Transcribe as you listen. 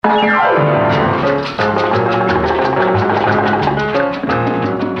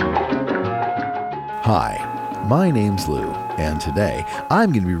My name's Lou, and today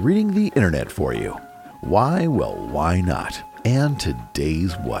I'm going to be reading the internet for you. Why? Well, why not? And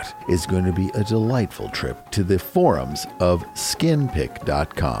today's what is going to be a delightful trip to the forums of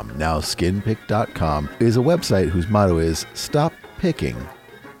skinpick.com. Now, skinpick.com is a website whose motto is Stop Picking,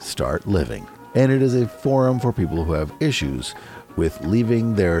 Start Living. And it is a forum for people who have issues with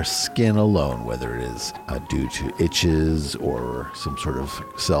leaving their skin alone, whether it is due to itches or some sort of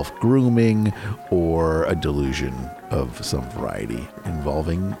self-grooming or a delusion of some variety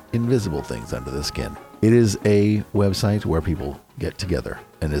involving invisible things under the skin. It is a website where people get together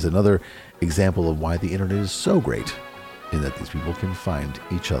and is another example of why the internet is so great in that these people can find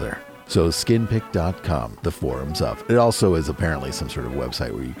each other. So skinpick.com, the forums of. It also is apparently some sort of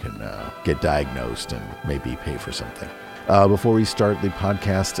website where you can get diagnosed and maybe pay for something. Before we start the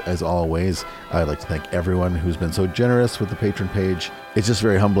podcast, as always, I'd like to thank everyone who's been so generous with the patron page. It's just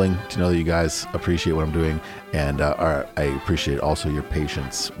very humbling to know that you guys appreciate what I'm doing, and I appreciate also your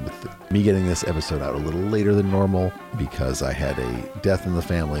patience with me getting this episode out a little later than normal because I had a death in the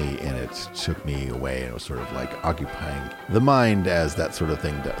family and it took me away, and it was sort of like occupying the mind as that sort of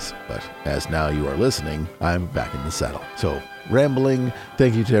thing does. But as now you are listening, I'm back in the saddle. So rambling,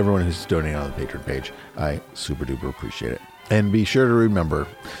 thank you to everyone who's donating on the patron page. I super duper appreciate it. And be sure to remember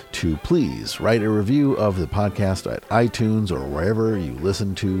to please write a review of the podcast at iTunes or wherever you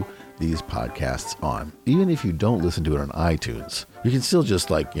listen to these podcasts on. Even if you don't listen to it on iTunes, you can still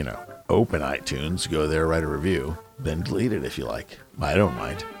just open iTunes, go there, write a review, then delete it if you like. I don't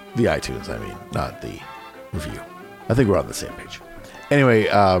mind. The iTunes, I mean, not the review. I think we're on the same page. Anyway,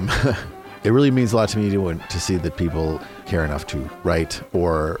 it really means a lot to me to see that people care enough to write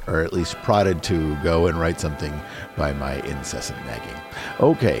or at least prodded to go and write something by my incessant nagging.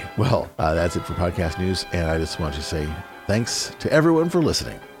 Okay, well, that's it for podcast news, and I just want to say thanks to everyone for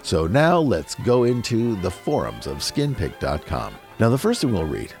listening. So now let's go into the forums of skinpick.com. Now, the first thing we'll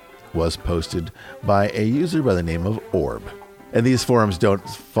read was posted by a user by the name of Orb. And these forums don't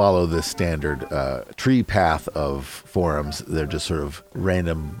follow the standard tree path of forums. They're just sort of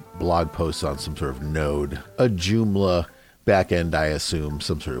random blog posts on some sort of node, a Joomla backend, I assume,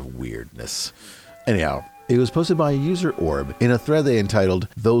 some sort of weirdness. Anyhow, it was posted by a user Orb in a thread they entitled,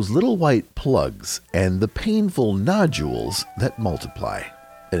 Those Little White Plugs and the Painful Nodules That Multiply.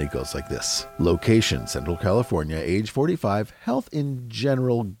 And it goes like this. Location, Central California, age 45, health in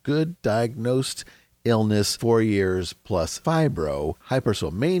general, good, diagnosed illness, 4 years plus fibro,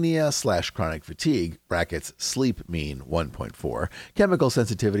 hypersomania / chronic fatigue, brackets, sleep mean 1.4, chemical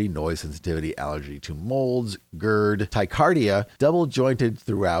sensitivity, noise sensitivity, allergy to molds, GERD, tachycardia, double jointed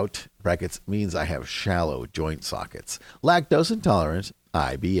throughout, brackets, means I have shallow joint sockets, lactose intolerant,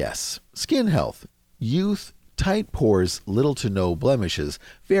 IBS, skin health, youth, tight pores, little to no blemishes,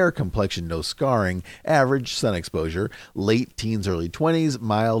 fair complexion, no scarring, average sun exposure, late teens, early 20s,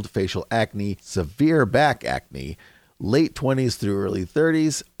 mild facial acne, severe back acne, late 20s through early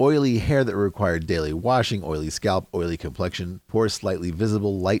 30s, oily hair that required daily washing, oily scalp, oily complexion, pores slightly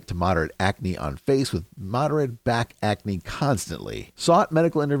visible, light to moderate acne on face with moderate back acne constantly. Sought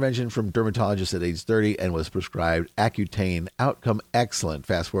medical intervention from dermatologist at age 30 and was prescribed Accutane. Outcome excellent.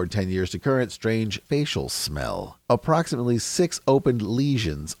 Fast forward 10 years to current, strange facial smell. Approximately 6 opened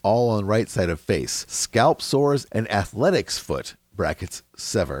lesions, all on right side of face. Scalp sores and athletics foot, brackets,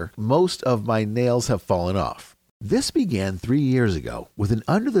 sever. Most of my nails have fallen off. This began 3 years ago with an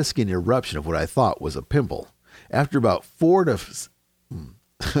under-the-skin eruption of what I thought was a pimple. After about 4 to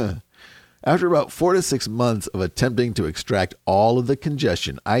 6 months of attempting to extract all of the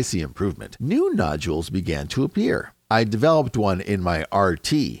congestion, I see improvement. New nodules began to appear. I developed one in my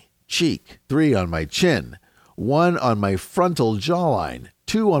RT cheek, 3 on my chin, 1 on my frontal jawline,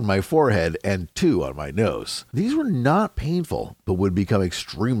 2 on my forehead, and 2 on my nose. These were not painful, but would become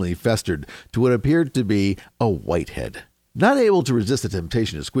extremely festered to what appeared to be a whitehead. Not able to resist the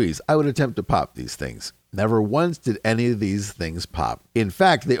temptation to squeeze, I would attempt to pop these things. Never once did any of these things pop. In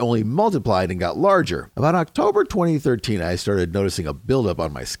fact, they only multiplied and got larger. About October 2013, I started noticing a buildup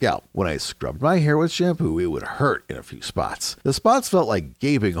on my scalp. When I scrubbed my hair with shampoo, it would hurt in a few spots. The spots felt like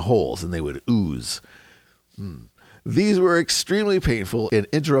gaping holes and they would ooze. These were extremely painful and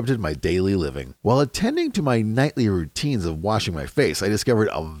interrupted my daily living. While attending to my nightly routines of washing my face, I discovered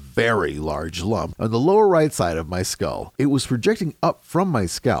a very large lump on the lower right side of my skull. It was projecting up from my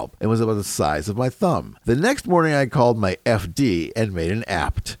scalp and was about the size of my thumb. The next morning, I called my FD and made an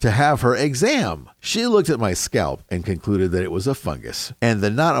apt to have her exam. She looked at my scalp and concluded that it was a fungus, and the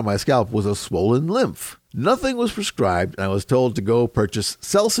knot on my scalp was a swollen lymph. Nothing was prescribed, and I was told to go purchase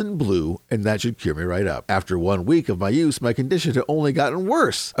Selsun Blue, and that should cure me right up. After 1 week of my use, my condition had only gotten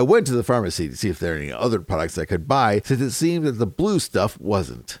worse. I went to the pharmacy to see if there were any other products I could buy, since it seemed that the blue stuff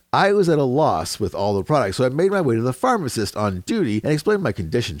wasn't. I was at a loss with all the products, so I made my way to the pharmacist on duty and explained my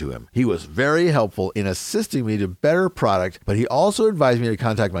condition to him. He was very helpful in assisting me to better product, but he also advised me to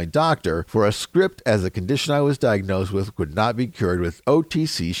contact my doctor for a script, as the condition I was diagnosed with could not be cured with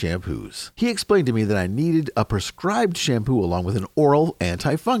OTC shampoos. He explained to me that I needed a prescribed shampoo along with an oral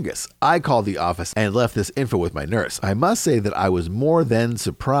antifungus. I called the office and left this info with my nurse. I must say that I was more than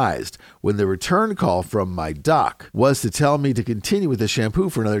surprised when the return call from my doc was to tell me to continue with the shampoo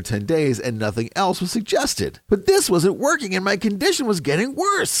for another 10 days and nothing else was suggested. But this wasn't working and my condition was getting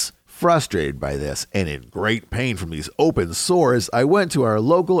worse. Frustrated by this and in great pain from these open sores, I went to our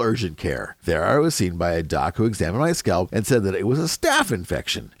local urgent care. There I was seen by a doc who examined my scalp and said that it was a staph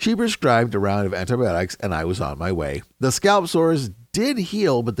infection. She prescribed a round of antibiotics and I was on my way. The scalp sores did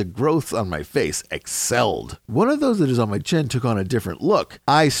heal, but the growths on my face excelled. One of those that is on my chin took on a different look.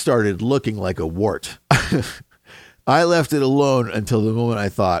 I started looking like a wart. I left it alone until the moment I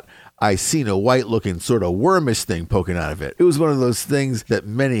thought, I seen a white-looking sort of wormish thing poking out of it. It was one of those things that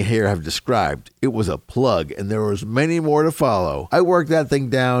many here have described. It was a plug, and there was many more to follow. I worked that thing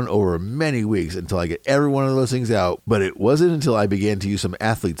down over many weeks until I get every one of those things out, but it wasn't until I began to use some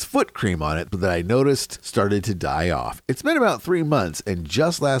athlete's foot cream on it that I noticed started to die off. It's been about 3 months, and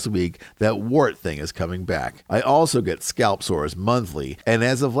just last week, that wart thing is coming back. I also get scalp sores monthly, and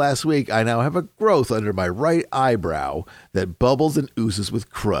as of last week, I now have a growth under my right eyebrow that bubbles and oozes with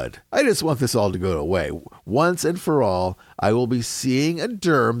crud. I just want this all to go away. Once and for all, I will be seeing a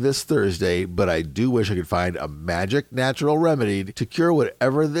derm this Thursday, but I do wish I could find a magic natural remedy to cure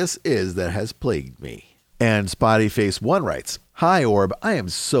whatever this is that has plagued me. And Spotty Face 1 writes, Hi Orb, I am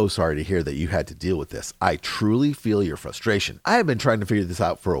so sorry to hear that you had to deal with this. I truly feel your frustration. I have been trying to figure this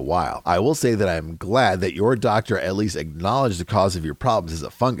out for a while. I will say that I am glad that your doctor at least acknowledged the cause of your problems is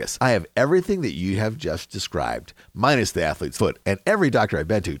a fungus. I have everything that you have just described, minus the athlete's foot, and every doctor I've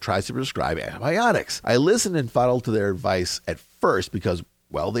been to tries to prescribe antibiotics. I listened and followed to their advice at first because,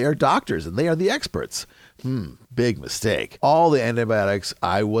 well, they are doctors and they are the experts. Big mistake. All the antibiotics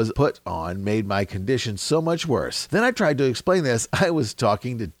I was put on made my condition so much worse. Then I tried to explain this. I was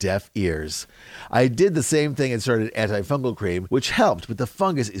talking to deaf ears. I did the same thing and started antifungal cream, which helped, but the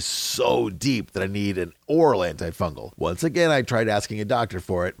fungus is so deep that I need an oral antifungal. Once again, I tried asking a doctor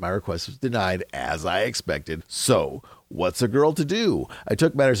for it. My request was denied, as I expected. So, what's a girl to do? I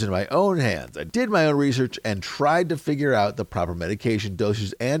took matters into my own hands. I did my own research and tried to figure out the proper medication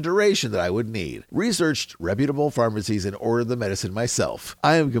dosage and duration that I would need. Researched reputable pharmacies and ordered the medicine myself.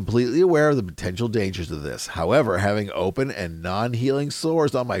 I am completely aware of the potential dangers of this. However, having open and non-healing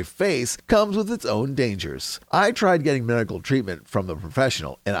sores on my face comes with its own dangers. I tried getting medical treatment from the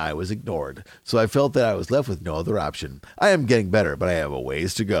professional and I was ignored. So I felt that I was left with no other option. I am getting better, but I have a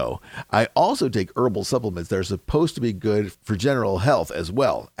ways to go. I also take herbal supplements that are supposed to be good for general health as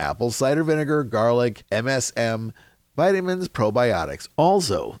well. Apple cider vinegar, garlic, MSM, vitamins, probiotics.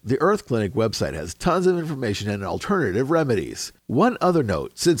 Also, the Earth Clinic website has tons of information and alternative remedies. One other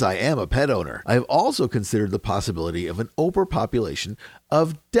note, since I am a pet owner, I have also considered the possibility of an overpopulation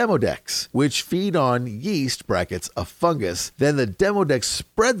of Demodex, which feed on yeast (a fungus). Then the Demodex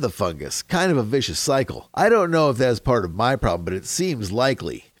spread the fungus, kind of a vicious cycle. I don't know if that is part of my problem, but it seems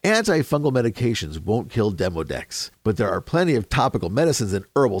likely. Antifungal medications won't kill Demodex, but there are plenty of topical medicines and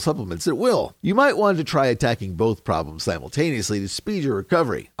herbal supplements that will. You might want to try attacking both problems simultaneously to speed your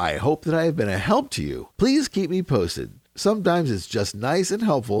recovery. I hope that I have been a help to you. Please keep me posted. Sometimes it's just nice and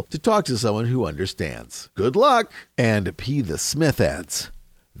helpful to talk to someone who understands. Good luck! And P. the Smith adds,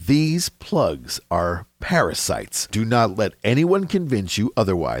 These plugs are parasites. Do not let anyone convince you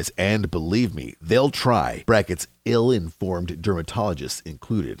otherwise, and believe me, they'll try. Ill-informed dermatologists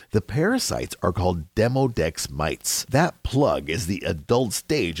included. The parasites are called Demodex mites. That plug is the adult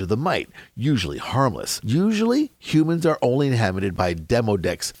stage of the mite, usually harmless. Usually, humans are only inhabited by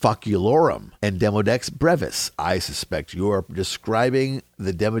Demodex faculorum and Demodex brevis. I suspect you are describing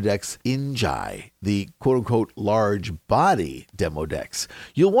the Demodex ingi, the quote-unquote large body Demodex.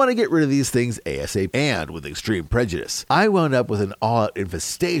 You'll want to get rid of these things ASAP and with extreme prejudice. I wound up with an all-out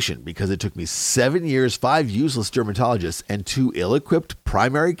infestation because it took me 7 years, 5 useless dermatologists, and 2 ill-equipped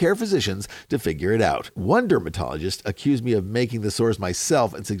primary care physicians to figure it out. One dermatologist accused me of making the sores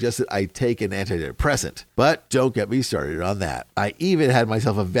myself and suggested I take an antidepressant. But don't get me started on that. I even had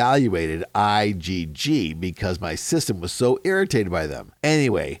myself evaluated IgG because my system was so irritated by them.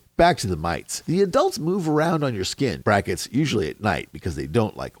 Anyway, Back to the mites. The adults move around on your skin, brackets usually at night because they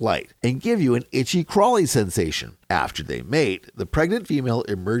don't like light, and give you an itchy crawly sensation. After they mate, the pregnant female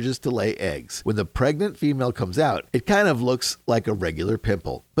emerges to lay eggs. When the pregnant female comes out, it kind of looks like a regular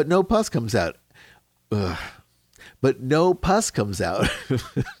pimple, but no pus comes out. But no pus comes out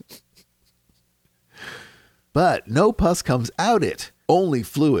it. Only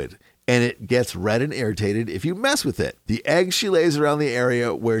fluid. And it gets red and irritated if you mess with it. The eggs she lays around the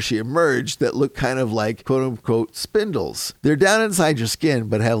area where she emerged that look kind of like quote-unquote spindles. They're down inside your skin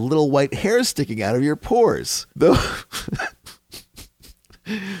but have little white hairs sticking out of your pores. Those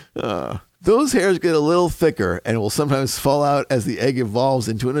hairs get a little thicker and will sometimes fall out as the egg evolves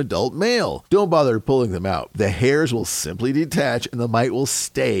into an adult male. Don't bother pulling them out. The hairs will simply detach and the mite will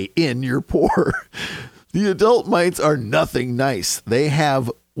stay in your pore. The adult mites are nothing nice. They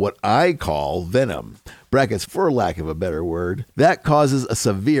have what I call venom, brackets for lack of a better word, that causes a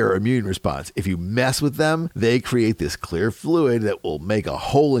severe immune response. If you mess with them, they create this clear fluid that will make a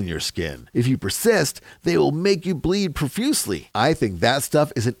hole in your skin. If you persist, they will make you bleed profusely. I think that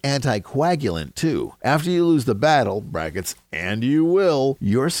stuff is an anticoagulant too. After you lose the battle, brackets, and you will,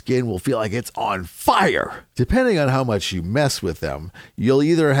 your skin will feel like it's on fire. Depending on how much you mess with them, you'll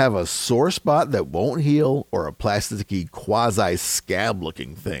either have a sore spot that won't heal or a plasticky quasi-scab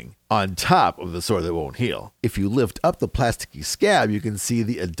looking thing on top of the sore that won't heal. If you lift up the plasticky scab, you can see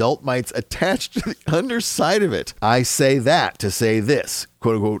the adult mites attached to the underside of it. I say that to say this,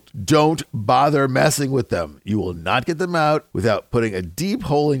 quote unquote, don't bother messing with them. You will not get them out without putting a deep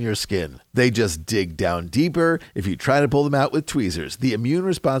hole in your skin. They just dig down deeper if you try to pull them out with tweezers. The immune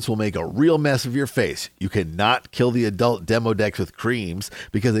response will make a real mess of your face. You cannot kill the adult Demodex with creams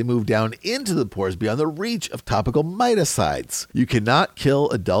because they move down into the pores beyond the reach of topical miticides. You cannot kill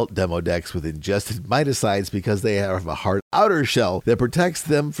adult Demodex with ingested miticides because they have a hard outer shell that protects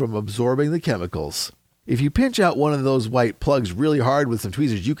them from absorbing the chemicals. If you pinch out one of those white plugs really hard with some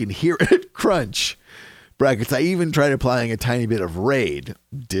tweezers, you can hear it crunch. Brackets, I even tried applying a tiny bit of Raid.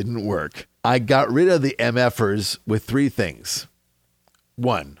 Didn't work. I got rid of the MFers with 3 things.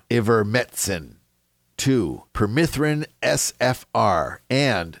 1. Ivermectin. 2. Permethrin SFR.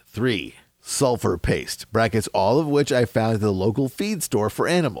 And 3. Sulfur paste. Brackets, all of which I found at the local feed store for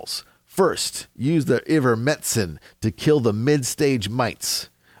animals. First, use the ivermectin to kill the mid-stage mites.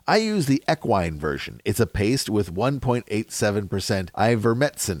 I use the equine version. It's a paste with 1.87%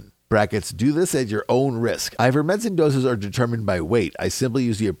 ivermectin. Brackets, do this at your own risk. Ivermectin doses are determined by weight. I simply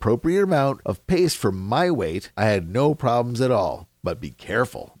use the appropriate amount of paste for my weight. I had no problems at all. But be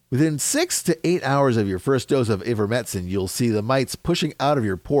careful. Within 6 to 8 hours of your first dose of ivermectin, you'll see the mites pushing out of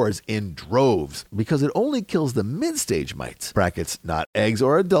your pores in droves because it only kills the mid-stage mites. Brackets, not eggs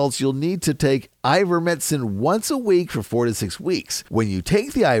or adults. You'll need to take ivermectin once a week for 4 to 6 weeks. When you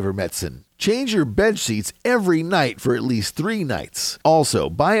take the ivermectin, change your bed sheets every night for at least 3 nights. Also,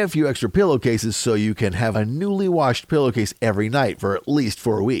 buy a few extra pillowcases so you can have a newly washed pillowcase every night for at least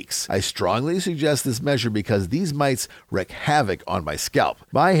 4 weeks. I strongly suggest this measure because these mites wreak havoc on my scalp.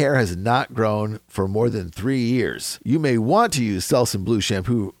 My hair has not grown for more than 3 years. You may want to use Selsun Blue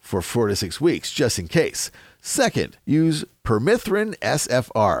shampoo for 4 to 6 weeks just in case. Second, use Permethrin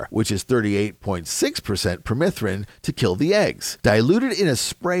SFR, which is 38.6% permethrin to kill the eggs. Dilute it in a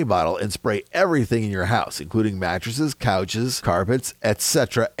spray bottle and spray everything in your house, including mattresses, couches, carpets,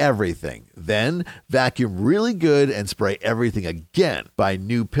 etc. Everything. Then vacuum really good and spray everything again. Buy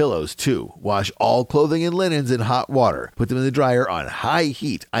new pillows too. Wash all clothing and linens in hot water. Put them in the dryer on high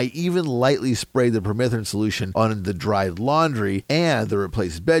heat. I even lightly sprayed the permethrin solution on the dried laundry and the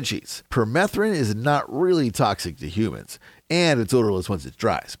replaced bedsheets. Permethrin is not really toxic to humans, and it's odorless once it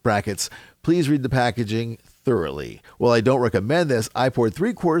dries. Brackets, please read the packaging thoroughly. While I don't recommend this, I poured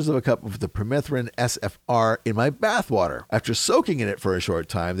 3/4 of a cup of the Permethrin SFR in my bath water. After soaking in it for a short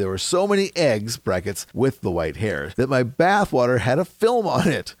time, there were so many eggs, brackets, with the white hairs, that my bath water had a film on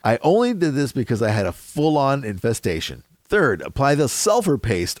it. I only did this because I had a full-on infestation. Third, apply the sulfur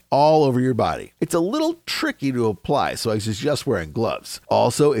paste all over your body. It's a little tricky to apply, so I suggest wearing gloves.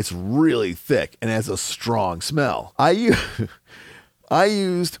 Also, it's really thick and has a strong smell. I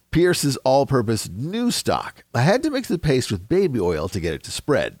used Pierce's all-purpose new stock. I had to mix the paste with baby oil to get it to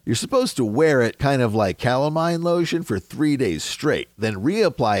spread. You're supposed to wear it kind of like calamine lotion for 3 days straight, then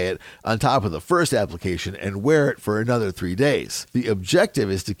reapply it on top of the first application and wear it for another 3 days. The objective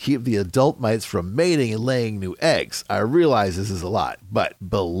is to keep the adult mites from mating and laying new eggs. I realize this is a lot, but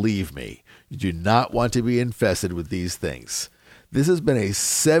believe me, you do not want to be infested with these things. This has been a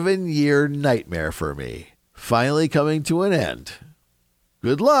 7-year nightmare for me, finally coming to an end.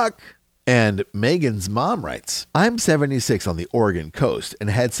 Good luck! And Megan's mom writes, I'm 76 on the Oregon coast and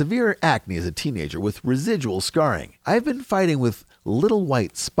had severe acne as a teenager with residual scarring. I've been fighting with little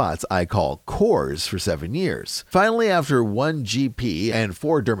white spots I call cores for 7 years. Finally, after 1 GP and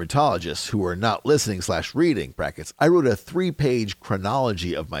 4 dermatologists who were not listening/reading brackets, I wrote a 3-page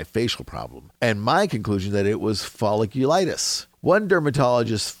chronology of my facial problem and my conclusion that it was folliculitis. One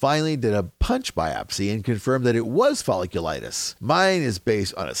dermatologist finally did a punch biopsy and confirmed that it was folliculitis. Mine is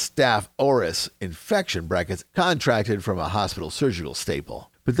based on a Staph aureus infection brackets contracted from a hospital surgical staple,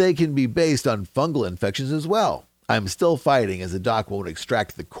 but they can be based on fungal infections as well. I'm still fighting as the doc won't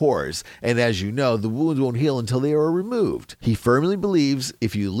extract the cores, and as you know, the wounds won't heal until they are removed. He firmly believes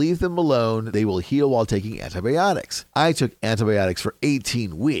if you leave them alone, they will heal while taking antibiotics. I took antibiotics for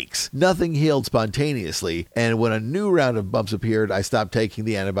 18 weeks. Nothing healed spontaneously, and when a new round of bumps appeared, I stopped taking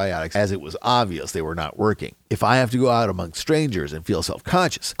the antibiotics as it was obvious they were not working. If I have to go out among strangers and feel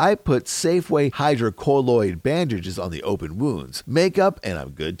self-conscious, I put Safeway hydrocolloid bandages on the open wounds, makeup, and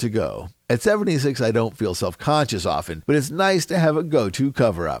I'm good to go. At 76, I don't feel self-conscious often, but it's nice to have a go-to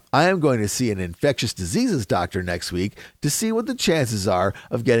cover-up. I am going to see an infectious diseases doctor next week to see what the chances are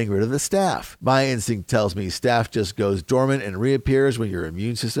of getting rid of the staph. My instinct tells me staph just goes dormant and reappears when your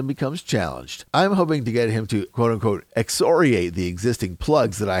immune system becomes challenged. I'm hoping to get him to quote-unquote excoriate the existing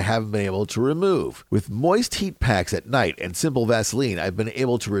plugs that I haven't been able to remove. With moist heat packs at night and simple Vaseline, I've been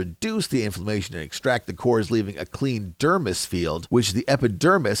able to reduce the inflammation and extract the cores, leaving a clean dermis field, which the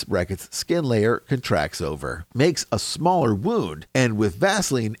epidermis brackets skin layer contracts over, makes a smaller wound, and with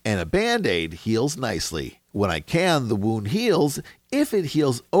Vaseline and a Band-Aid heals nicely. When I can, the wound heals. If it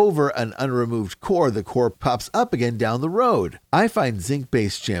heals over an unremoved core, the core pops up again down the road. I find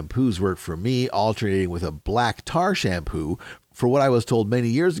zinc-based shampoos work for me, alternating with a black tar shampoo for what I was told many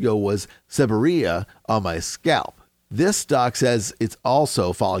years ago was seborrhea on my scalp. This doc says it's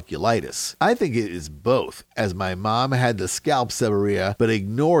also folliculitis. I think it is both, as my mom had the scalp seborrhea but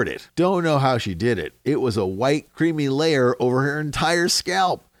ignored it. Don't know how she did it. It was a white, creamy layer over her entire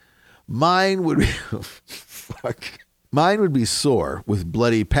scalp. Mine would be... Mine would be sore with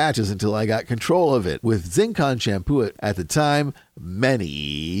bloody patches until I got control of it with Zincon shampoo at the time,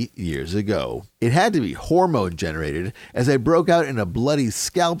 many years ago. It had to be hormone generated, as I broke out in a bloody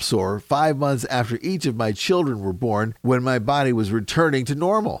scalp sore 5 months after each of my children were born when my body was returning to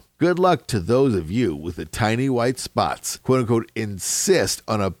normal. Good luck to those of you with the tiny white spots. Quote unquote, insist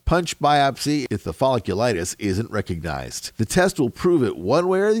on a punch biopsy if the folliculitis isn't recognized. The test will prove it one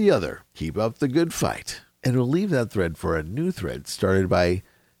way or the other. Keep up the good fight. And we'll leave that thread for a new thread started by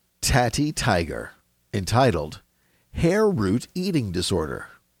Tatty Tiger, entitled Hair Root Eating Disorder.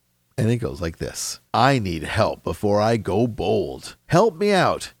 And it goes like this. I need help before I go bold. Help me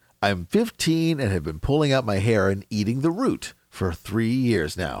out. I'm 15 and have been pulling out my hair and eating the root for 3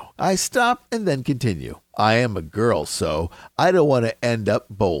 years now. I stop and then continue. I am a girl, so I don't want to end up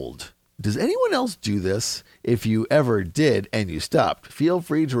bold. Does anyone else do this? If you ever did and you stopped, feel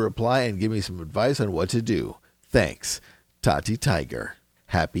free to reply and give me some advice on what to do. Thanks, Tati Tiger.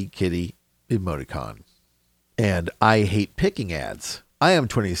 Happy Kitty emoticon. And I hate picking ads. I am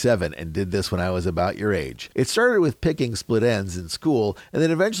 27 and did this when I was about your age. It started with picking split ends in school, and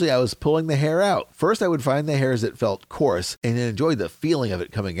then eventually I was pulling the hair out. First I would find the hairs that felt coarse and enjoyed the feeling of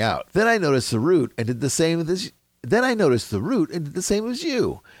it coming out. Then I noticed the root and did the same as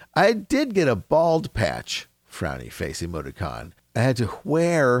you. I did get a bald patch. Frowny face emoticon. I had to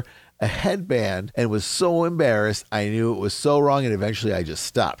wear a headband and was so embarrassed. I knew it was so wrong and eventually I just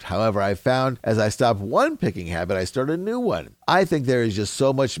stopped. However, I found as I stopped one picking habit, I started a new one. I think there is just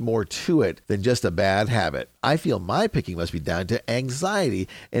so much more to it than just a bad habit. I feel my picking must be down to anxiety,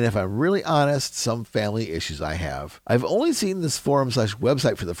 and if I'm really honest, some family issues I have. I've only seen this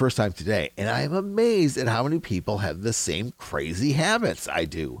forum/website for the first time today, and I am amazed at how many people have the same crazy habits I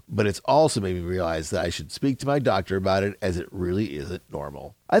do. But it's also made me realize that I should speak to my doctor about it, as it really isn't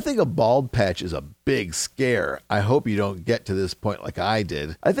normal. I think a bald patch is a big scare. I hope you don't get to this point like I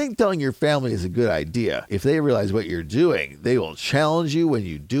did. I think telling your family is a good idea. If they realize what you're doing, they will challenge you when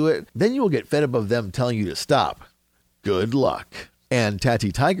you do it. Then you will get fed up of them telling you to stop. Good luck. And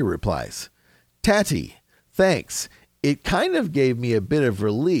Tatty Tiger replies, Tatty, thanks. It kind of gave me a bit of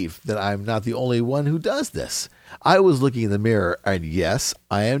relief that I'm not the only one who does this. I was looking in the mirror and yes,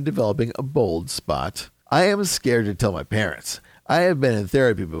 I am developing a bald spot. I am scared to tell my parents. I have been in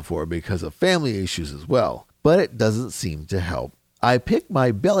therapy before because of family issues as well, but it doesn't seem to help. I pick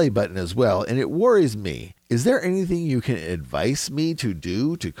my belly button as well, and it worries me. Is there anything you can advise me to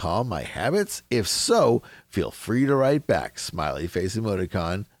do to calm my habits? If so, feel free to write back. Smiley face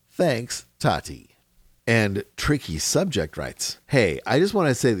emoticon. Thanks, Tati. And Tricky Subject writes, "Hey, I just want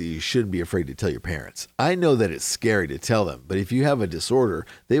to say that you shouldn't be afraid to tell your parents. I know that it's scary to tell them, but if you have a disorder,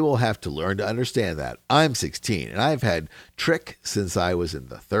 they will have to learn to understand that. I'm 16 and I've had trick since I was in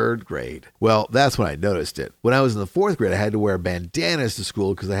the 3rd grade. Well, that's when I noticed it. When I was in the 4th grade, I had to wear bandanas to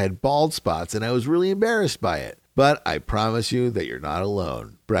school because I had bald spots and I was really embarrassed by it. But I promise you that you're not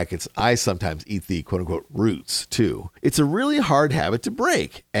alone." Brackets, I sometimes eat the quote-unquote roots, too. It's a really hard habit to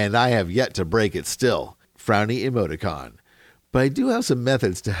break, and I have yet to break it still. Frowny emoticon. But I do have some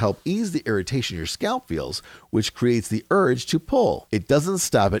methods to help ease the irritation your scalp feels, which creates the urge to pull. It doesn't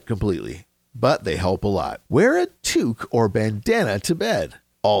stop it completely, but they help a lot. Wear a toque or bandana to bed.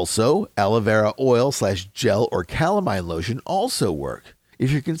 Also, aloe vera oil/gel or calamine lotion also work. If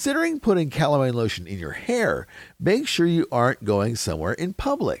you're considering putting calamine lotion in your hair, make sure you aren't going somewhere in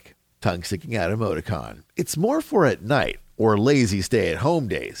public. Tongue sticking out emoticon. It's more for at night or lazy stay-at-home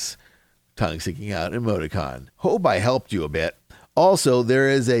days. Tongue sticking out emoticon. Hope I helped you a bit. Also, there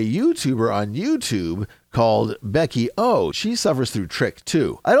is a YouTuber on YouTube called Becky O. She suffers through trick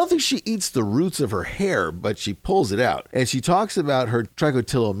too. I don't think she eats the roots of her hair, but she pulls it out. And she talks about her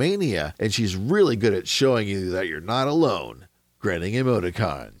trichotillomania, and she's really good at showing you that you're not alone. Grinning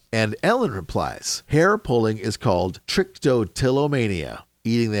emoticon. And Ellen replies, "Hair pulling is called trichotillomania.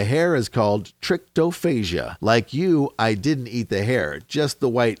 Eating the hair is called trichophagia. Like you, I didn't eat the hair, just the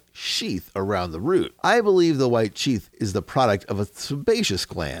white sheath around the root. I believe the white sheath is the product of a sebaceous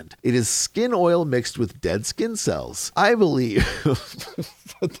gland. It is skin oil mixed with dead skin cells. I believe..."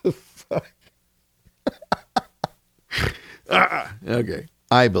 What the fuck? Okay.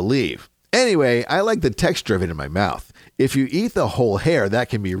 I believe. Anyway, I like the texture of it in my mouth. If you eat the whole hair, that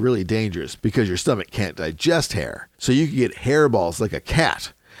can be really dangerous because your stomach can't digest hair. So you can get hairballs like a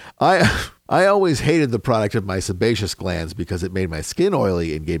cat. I always hated the product of my sebaceous glands because it made my skin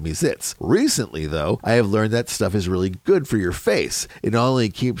oily and gave me zits. Recently, though, I have learned that stuff is really good for your face. It not only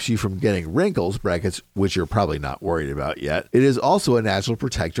keeps you from getting wrinkles, brackets, which you're probably not worried about yet, it is also a natural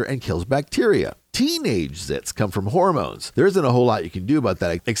protector and kills bacteria. Teenage zits come from hormones. There isn't a whole lot you can do about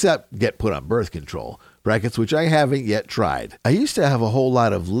that except get put on birth control. Brackets, which I haven't yet tried. I used to have a whole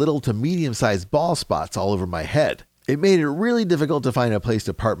lot of little to medium-sized bald spots all over my head. It made it really difficult to find a place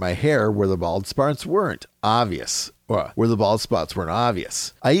to part my hair where the bald spots weren't obvious. I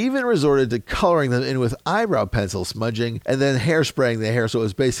even resorted to coloring them in with eyebrow pencil smudging and then hairspraying the hair so it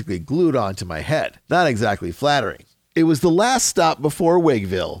was basically glued onto my head. Not exactly flattering. It was the last stop before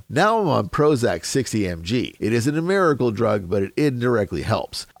Wigville. Now I'm on Prozac 60 mg. It isn't a miracle drug, but it indirectly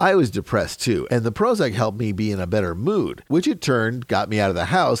helps. I was depressed too, and the Prozac helped me be in a better mood, which in turn got me out of the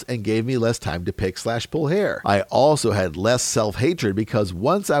house and gave me less time to pick/pull hair. I also had less self-hatred because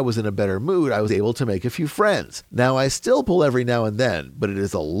once I was in a better mood, I was able to make a few friends. Now I still pull every now and then, but it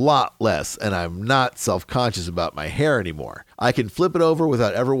is a lot less, and I'm not self-conscious about my hair anymore. I can flip it over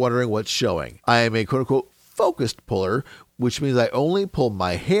without ever wondering what's showing. I am a quote-unquote focused puller, which means I only pull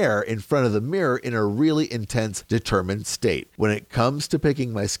my hair in front of the mirror in a really intense, determined state. When it comes to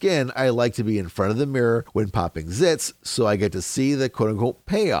picking my skin, I like to be in front of the mirror when popping zits, so I get to see the quote-unquote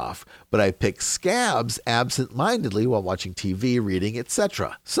payoff, but I pick scabs absent-mindedly while watching TV, reading,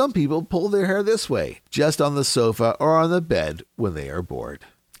 etc. Some people pull their hair this way, just on the sofa or on the bed when they are bored.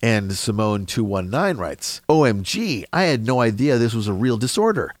 And Simone219 writes, "OMG, I had no idea this was a real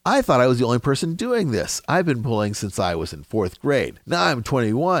disorder. I thought I was the only person doing this. I've been pulling since I was in 4th grade. Now I'm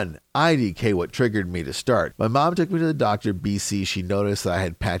 21. IDK what triggered me to start. My mom took me to the doctor BC. She noticed that I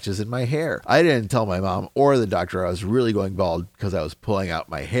had patches in my hair. I didn't tell my mom or the doctor I was really going bald because I was pulling out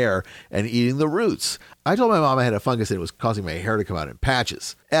my hair and eating the roots. I told my mom I had a fungus and it was causing my hair to come out in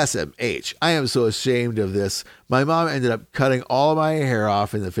patches. SMH. I am so ashamed of this. My mom ended up cutting all my hair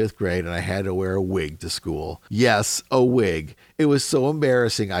off in the 5th grade and I had to wear a wig to school. Yes, a wig. It was so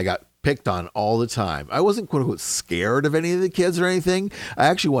embarrassing. I got picked on all the time. I wasn't quote unquote scared of any of the kids or anything. I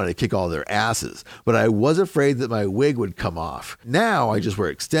actually wanted to kick all their asses, but I was afraid that my wig would come off. Now I just wear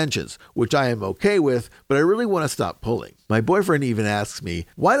extensions, which I am okay with, but I really want to stop pulling. My boyfriend even asks me,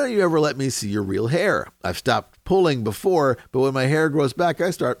 why don't you ever let me see your real hair? I've stopped pulling before, but when my hair grows back, I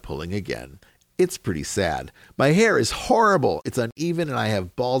start pulling again. It's pretty sad. My hair is horrible. It's uneven and I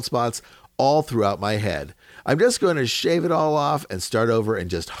have bald spots all throughout my head. I'm just going to shave it all off and start over and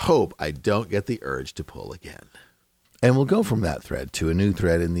just hope I don't get the urge to pull again." And we'll go from that thread to a new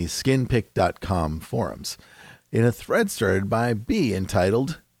thread in the skinpick.com forums, in a thread started by B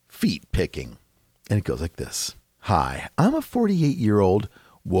entitled Feet Picking. And it goes like this. "Hi, I'm a 48-year-old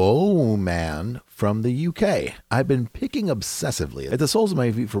Whoa, man, from the UK. I've been picking obsessively at the soles of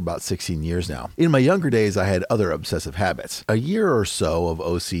my feet for about 16 years now. In my younger days, I had other obsessive habits. A year or so of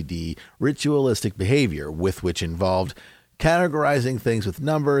OCD ritualistic behavior, with which involved categorizing things with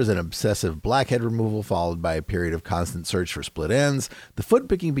numbers and obsessive blackhead removal, followed by a period of constant search for split ends. The foot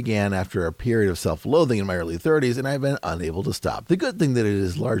picking began after a period of self-loathing in my early 30s, and I've been unable to stop. The good thing that it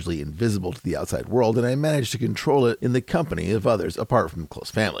is largely invisible to the outside world, and I managed to control it in the company of others, apart from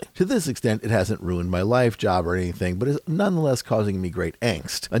close family. To this extent, it hasn't ruined my life, job, or anything, but is nonetheless causing me great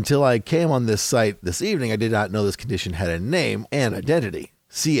angst. Until I came on this site this evening, I did not know this condition had a name and identity.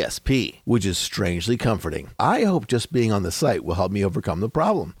 CSP, which is strangely comforting. I hope just being on the site will help me overcome the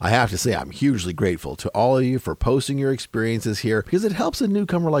problem. I have to say I'm hugely grateful to all of you for posting your experiences here because it helps a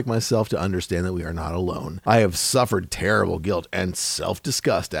newcomer like myself to understand that we are not alone. I have suffered terrible guilt and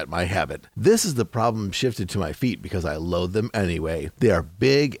self-disgust at my habit. This is the problem shifted to my feet because I loathe them anyway. They are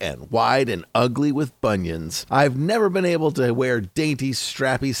big and wide and ugly with bunions. I've never been able to wear dainty,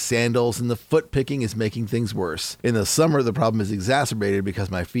 strappy sandals, and the foot picking is making things worse. In the summer, the problem is exacerbated because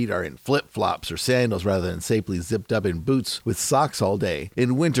my feet are in flip-flops or sandals rather than safely zipped up in boots with socks all day.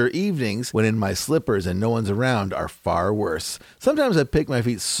 In winter evenings, when in my slippers and no one's around, are far worse. Sometimes I pick my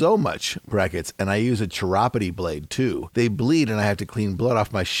feet so much, brackets, and I use a chiropody blade too. They bleed and I have to clean blood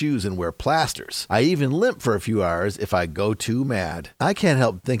off my shoes and wear plasters. I even limp for a few hours if I go too mad. I can't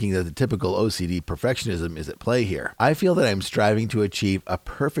help thinking that the typical OCD perfectionism is at play here. I feel that I'm striving to achieve a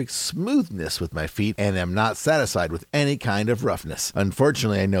perfect smoothness with my feet and am not satisfied with any kind of roughness. Unfortunately,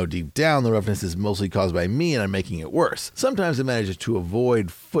 I know deep down the roughness is mostly caused by me and I'm making it worse. Sometimes I manage to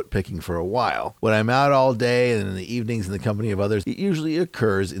avoid foot picking for a while. When I'm out all day and in the evenings in the company of others, it usually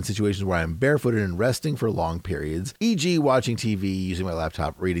occurs in situations where I'm barefooted and resting for long periods, e.g. watching TV, using my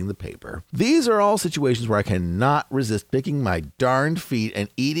laptop, reading the paper. These are all situations where I cannot resist picking my darned feet and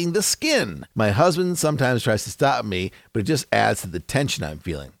eating the skin. My husband sometimes tries to stop me, but it just adds to the tension I'm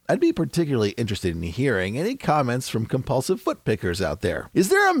feeling. I'd be particularly interested in hearing any comments from compulsive foot pickers out there. Is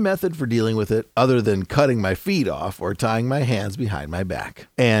there a method for dealing with it other than cutting my feet off or tying my hands behind my back?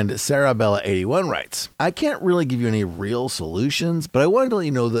 And Sarabella81 writes, I can't really give you any real solutions, but I wanted to let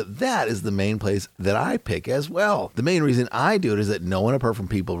you know that that is the main place that I pick as well. The main reason I do it is that no one apart from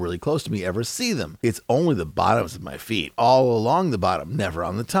people really close to me ever see them. It's only the bottoms of my feet, all along the bottom, never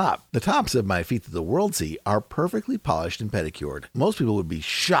on the top. The tops of my feet that the world see are perfectly polished and pedicured. Most people would be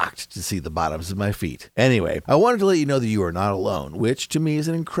shocked to see the bottoms of my feet. Anyway, I wanted to let you know that you are not alone, which to me is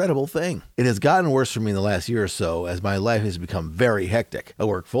an incredible thing. It has gotten worse for me in the last year or so as my life has become very hectic. I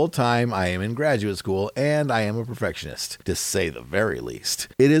work full time, I am in graduate school, and I am a perfectionist, to say the very least.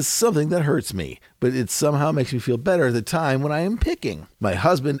 It is something that hurts me, but it somehow makes me feel better at the time when I am picking. My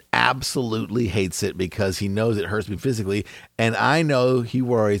husband absolutely hates it because he knows it hurts me physically, and I know he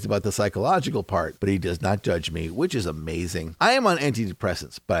worries about the psychological part, but he does not judge me, which is amazing. I am on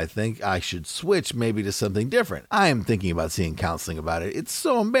antidepressants, but I think I should switch maybe to something different. I am thinking about seeing counseling about it. It's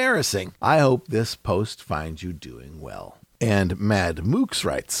so embarrassing. I hope this post finds you doing well. And Mad Mooks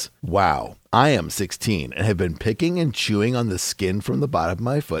writes, wow, I am 16 and have been picking and chewing on the skin from the bottom of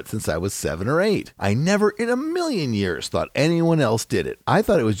my foot since I was 7 or 8. I never in a million years thought anyone else did it. I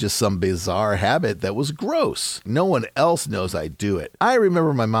thought it was just some bizarre habit that was gross. No one else knows I do it. I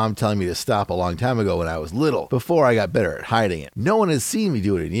remember my mom telling me to stop a long time ago when I was little, before I got better at hiding it. No one has seen me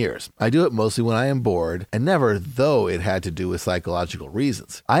do it in years. I do it mostly when I am bored, and never though it had to do with psychological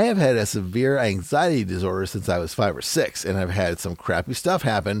reasons. I have had a severe anxiety disorder since I was 5 or 6, and I've had some crappy stuff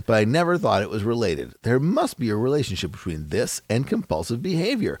happen, but I never thought it was related. There must be a relationship between this and compulsive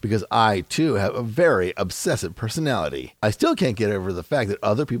behavior, because I too have a very obsessive personality. I still can't get over the fact that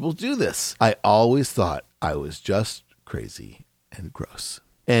other people do this. I always thought I was just crazy and gross.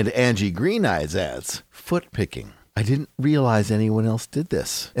 And Angie Green Eyes adds, foot picking. I didn't realize anyone else did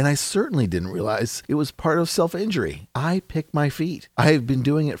this, and I certainly didn't realize it was part of self-injury. I pick my feet. I have been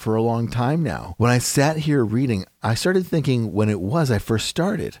doing it for a long time now. When I sat here reading, I started thinking when it was I first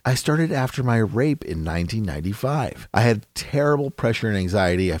started. I started after my rape in 1995. I had terrible pressure and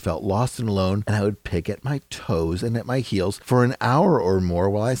anxiety. I felt lost and alone, and I would pick at my toes and at my heels for an hour or more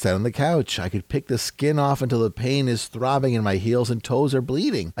while I sat on the couch. I could pick the skin off until the pain is throbbing and my heels and toes are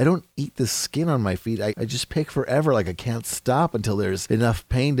bleeding. I don't eat the skin on my feet. I just pick forever, like I can't stop until there's enough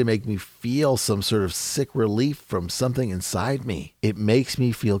pain to make me feel some sort of sick relief from something inside me. It makes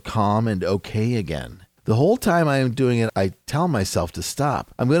me feel calm and okay again. The whole time I am doing it, I tell myself to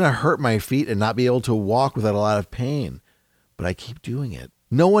stop. I'm going to hurt my feet and not be able to walk without a lot of pain. But I keep doing it.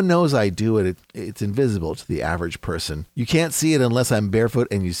 No one knows I do it. It's invisible to the average person. You can't see it unless I'm barefoot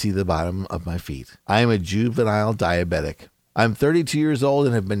and you see the bottom of my feet. I am a juvenile diabetic. I'm 32 years old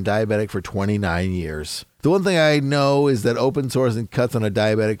and have been diabetic for 29 years. The one thing I know is that open sores and cuts on a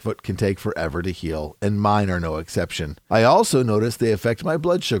diabetic foot can take forever to heal, and mine are no exception. I also noticed they affect my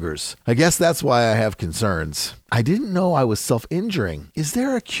blood sugars. I guess that's why I have concerns. I didn't know I was self-injuring. Is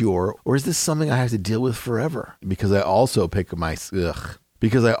there a cure, or is this something I have to deal with forever? Because I also pick on my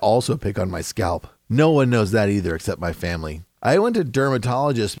scalp. No one knows that either except my family. I went to a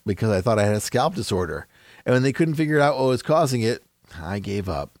dermatologist because I thought I had a scalp disorder, and when they couldn't figure out what was causing it, I gave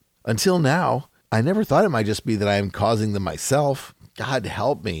up. Until now, I never thought it might just be that I am causing them myself. God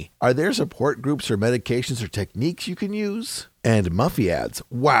help me. Are there support groups or medications or techniques you can use? And Muffy adds,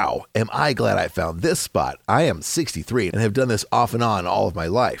 wow, am I glad I found this spot. I am 63 and have done this off and on all of my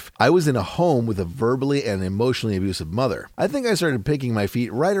life. I was in a home with a verbally and emotionally abusive mother. I think I started picking my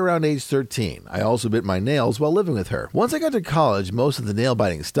feet right around age 13. I also bit my nails while living with her. Once I got to college, most of the nail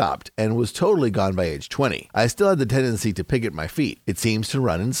biting stopped and was totally gone by age 20. I still had the tendency to pick at my feet. It seems to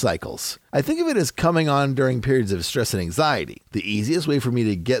run in cycles. I think of it as coming on during periods of stress and anxiety. The easiest way for me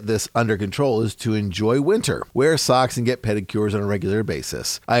to get this under control is to enjoy winter, wear socks and get pedicures on a regular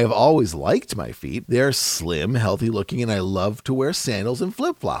basis. I have always liked my feet. They are slim, healthy looking, and I love to wear sandals and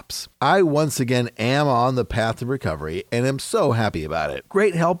flip-flops. I once again am on the path to recovery and am so happy about it.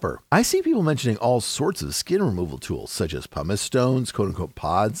 Great helper. I see people mentioning all sorts of skin removal tools such as pumice stones, quote-unquote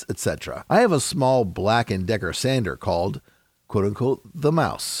pods, etc. I have a small Black & Decker sander called, quote-unquote, the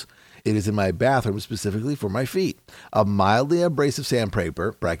Mouse. It is in my bathroom specifically for my feet. A mildly abrasive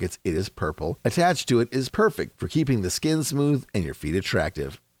sandpaper, brackets, it is purple, attached to it is perfect for keeping the skin smooth and your feet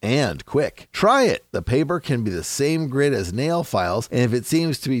attractive. And quick. Try it. The paper can be the same grit as nail files, and if it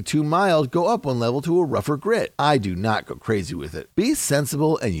seems to be too mild, go up one level to a rougher grit. I do not go crazy with it. Be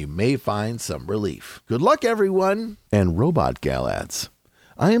sensible and you may find some relief. Good luck, everyone. And Robot Gal adds,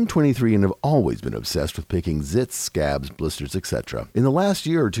 I am 23 and have always been obsessed with picking zits, scabs, blisters, etc. In the last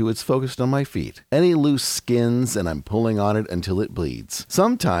year or two, it's focused on my feet. Any loose skins and I'm pulling on it until it bleeds.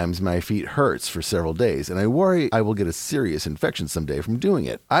 Sometimes my feet hurts for several days and I worry I will get a serious infection someday from doing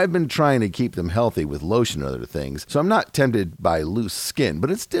it. I've been trying to keep them healthy with lotion and other things, so I'm not tempted by loose skin,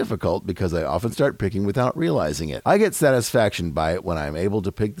 but it's difficult because I often start picking without realizing it. I get satisfaction by it when I'm able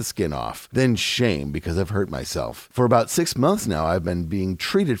to pick the skin off, then shame because I've hurt myself. For about 6 months now, I've been being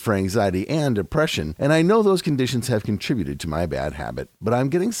treated for anxiety and depression, and I know those conditions have contributed to my bad habit, but I'm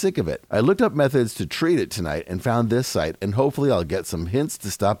getting sick of it. I looked up methods to treat it tonight and found this site, and hopefully I'll get some hints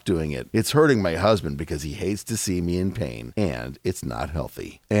to stop doing it. It's hurting my husband because he hates to see me in pain, and it's not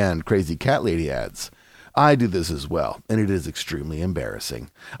healthy. And Crazy Cat Lady adds, I do this as well, and it is extremely embarrassing.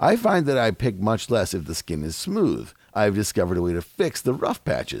 I find that I pick much less if the skin is smooth. I've discovered a way to fix the rough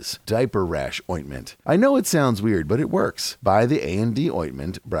patches. Diaper rash ointment. I know it sounds weird, but it works. Buy the A&D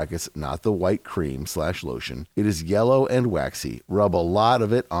ointment, brackets, not the white cream/lotion. It is yellow and waxy. Rub a lot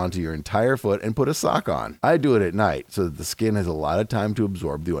of it onto your entire foot and put a sock on. I do it at night so that the skin has a lot of time to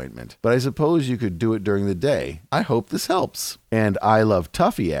absorb the ointment. But I suppose you could do it during the day. I hope this helps. And I Love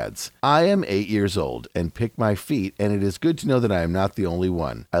Tuffy adds, I am 8 years old and pick my feet, and it is good to know that I am not the only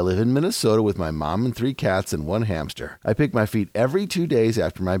one. I live in Minnesota with my mom and 3 cats and 1 hamster. I pick my feet every 2 days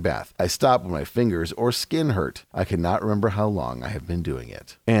after my bath. I stop when my fingers or skin hurt. I cannot remember how long I have been doing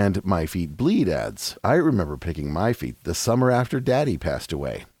it. And My Feet Bleed adds, I remember picking my feet the summer after Daddy passed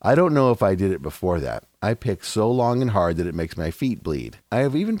away. I don't know if I did it before that. I pick so long and hard that it makes my feet bleed. I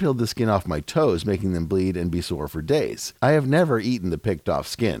have even peeled the skin off my toes, making them bleed and be sore for days. I have never eaten the picked off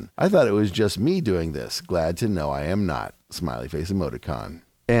skin. I thought it was just me doing this. Glad to know I am not. Smiley face emoticon.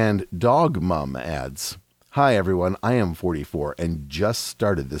 And Dog Mum adds, Hi everyone, I am 44 and just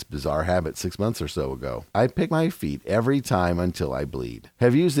started this bizarre habit 6 months or so ago. I pick my feet every time until I bleed.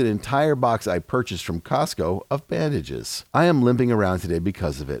 Have used an entire box I purchased from Costco of bandages. I am limping around today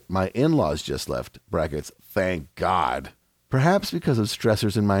because of it. My in-laws just left, brackets, thank God. Perhaps because of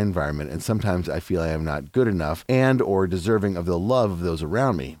stressors in my environment, and sometimes I feel I am not good enough and or deserving of the love of those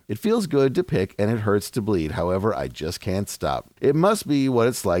around me. It feels good to pick and it hurts to bleed, however, I just can't stop. It must be what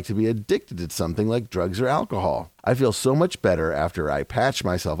it's like to be addicted to something like drugs or alcohol. I feel so much better after I patch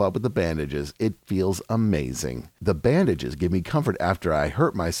myself up with the bandages. It feels amazing. The bandages give me comfort after I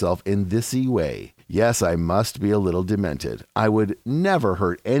hurt myself in this-y way. Yes, I must be a little demented. I would never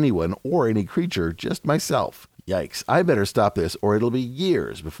hurt anyone or any creature, just myself. Yikes, I better stop this or it'll be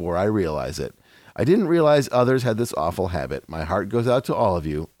years before I realize it. I didn't realize others had this awful habit. My heart goes out to all of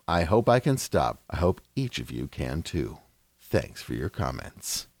you. I hope I can stop. I hope each of you can too. Thanks for your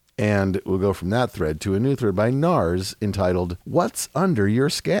comments. And we'll go from that thread to a new thread by Nars entitled, What's Under Your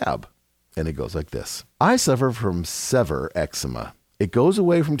Scab? And it goes like this. I suffer from severe eczema. It goes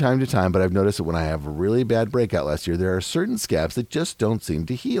away from time to time, but I've noticed that when I have a really bad breakout last year, there are certain scabs that just don't seem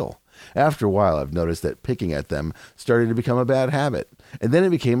to heal. After a while, I've noticed that picking at them started to become a bad habit, and then it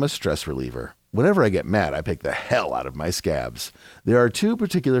became a stress reliever. Whenever I get mad, I pick the hell out of my scabs. There are two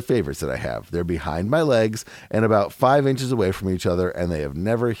particular favorites that I have. They're behind my legs and about 5 inches away from each other, and they have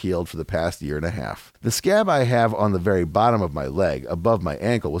never healed for the past year and a half. The scab I have on the very bottom of my leg, above my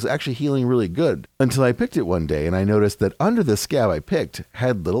ankle, was actually healing really good until I picked it one day, and I noticed that under the scab I picked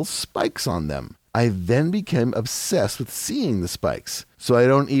had little spikes on them. I then became obsessed with seeing the spikes, so I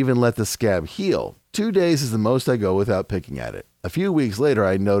don't even let the scab heal. 2 days is the most I go without picking at it. A few weeks later,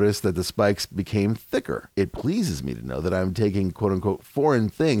 I noticed that the spikes became thicker. It pleases me to know that I'm taking quote-unquote foreign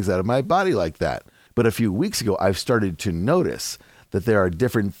things out of my body like that. But a few weeks ago, I've started to notice that there are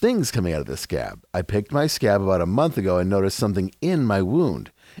different things coming out of the scab. I picked my scab about a month ago and noticed something in my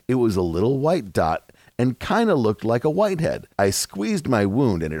wound. It was a little white dot and kind of looked like a whitehead. I squeezed my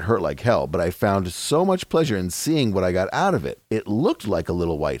wound and it hurt like hell, but I found so much pleasure in seeing what I got out of it. It looked like a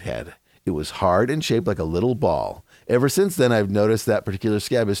little whitehead. It was hard and shaped like a little ball. Ever since then, I've noticed that particular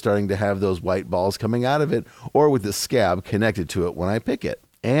scab is starting to have those white balls coming out of it, or with the scab connected to it when I pick it.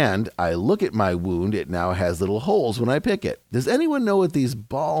 And I look at my wound, it now has little holes when I pick it. Does anyone know what these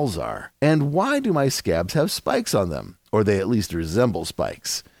balls are? And why do my scabs have spikes on them? Or they at least resemble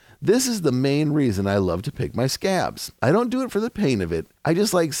spikes. This is the main reason I love to pick my scabs. I don't do it for the pain of it. I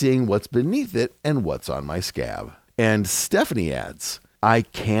just like seeing what's beneath it and what's on my scab. And Stephanie adds, I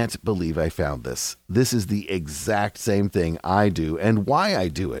can't believe I found this. This is the exact same thing I do and why I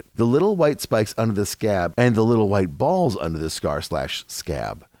do it. The little white spikes under the scab and the little white balls under the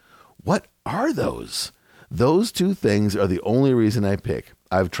scar/scab. What are those? Those two things are the only reason I pick.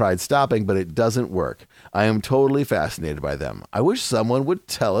 I've tried stopping, but it doesn't work. I am totally fascinated by them. I wish someone would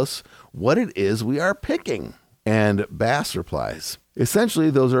tell us what it is we are picking. And Bass replies, essentially,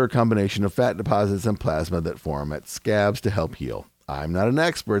 those are a combination of fat deposits and plasma that form at scabs to help heal. I'm not an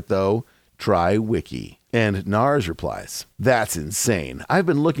expert, though. Try Wiki. And Nars replies, that's insane. I've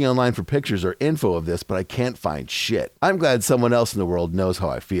been looking online for pictures or info of this, but I can't find shit. I'm glad someone else in the world knows how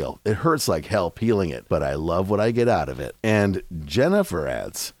I feel. It hurts like hell peeling it, but I love what I get out of it. And Jennifer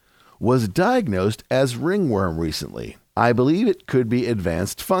adds, was diagnosed as ringworm recently. I believe it could be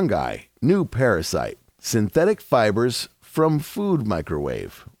advanced fungi, new parasite, synthetic fibers from food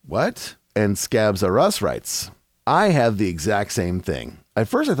microwave. What? And Scabs Are Us writes, I have the exact same thing. At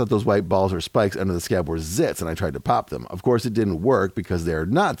first I thought those white balls or spikes under the scab were zits and I tried to pop them. Of course it didn't work because they're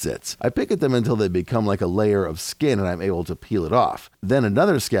not zits. I pick at them until they become like a layer of skin and I'm able to peel it off. Then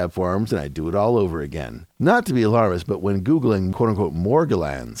another scab forms and I do it all over again. Not to be alarmist, but when Googling quote-unquote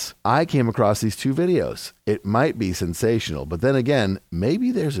Morgellons, I came across these two videos. It might be sensational, but then again,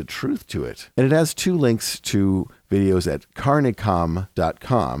 maybe there's a truth to it. And it has two links to videos at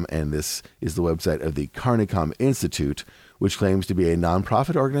Carnicom.com, and this is the website of the Carnicom Institute, which claims to be a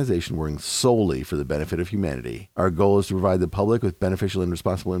nonprofit organization working solely for the benefit of humanity. Our goal is to provide the public with beneficial and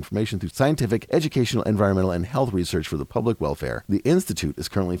responsible information through scientific, educational, environmental, and health research for the public welfare. The Institute is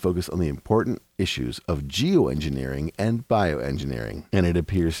currently focused on the important issues of geoengineering and bioengineering, and it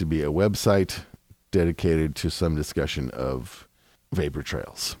appears to be a website dedicated to some discussion of vapor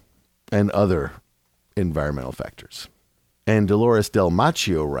trails and other environmental factors. And Dolores Del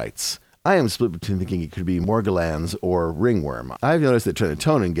Machio writes, I am split between thinking it could be Morgellons or ringworm. I've noticed that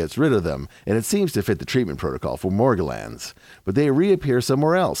tretinoin gets rid of them, and it seems to fit the treatment protocol for Morgellons. But they reappear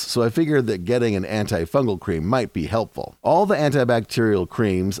somewhere else, so I figured that getting an antifungal cream might be helpful. All the antibacterial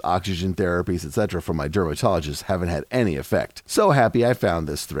creams, oxygen therapies, etc. from my dermatologist haven't had any effect. So happy I found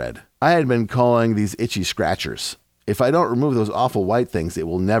this thread. I had been calling these itchy scratchers. If I don't remove those awful white things, it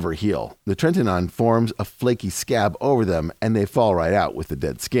will never heal. The tretinoin forms a flaky scab over them, and they fall right out with the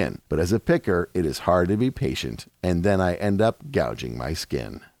dead skin. But as a picker, it is hard to be patient, and then I end up gouging my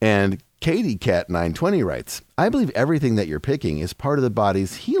skin. And Katie Cat 920 writes, I believe everything that you're picking is part of the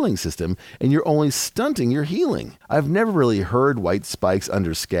body's healing system, and you're only stunting your healing. I've never really heard white spikes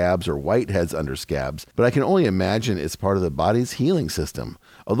under scabs or whiteheads under scabs, but I can only imagine it's part of the body's healing system.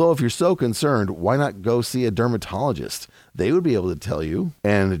 Although if you're so concerned, why not go see a dermatologist? They would be able to tell you.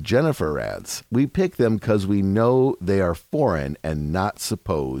 And Jennifer adds, we pick them because we know they are foreign and not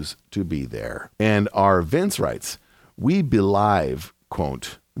supposed to be there. And our Vince writes, we believe,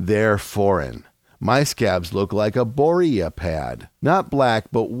 quote, they're foreign. My scabs look like a Borea pad. Not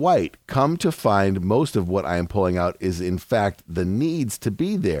black, but white. Come to find most of what I am pulling out is in fact the needs to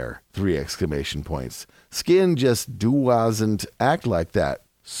be there. 3 exclamation points. Skin just doesn't act like that.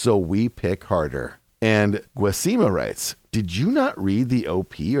 So we pick harder. And Guasima writes, did you not read the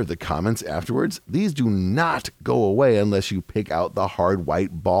OP or the comments afterwards? These do not go away unless you pick out the hard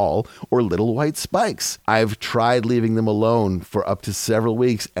white ball or little white spikes. I've tried leaving them alone for up to several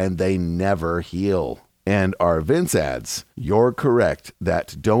weeks and they never heal. And our Vince adds, you're correct,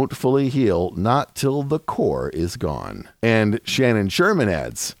 that don't fully heal not till the core is gone. And Shannon Sherman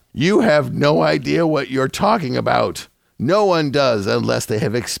adds, you have no idea what you're talking about. No one does unless they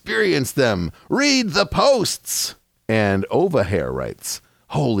have experienced them. Read the posts. And Ovahair writes,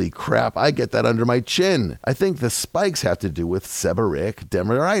 holy crap, I get that under my chin. I think the spikes have to do with seborrheic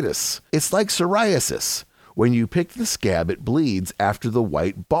dermatitis. It's like psoriasis. When you pick the scab, it bleeds after the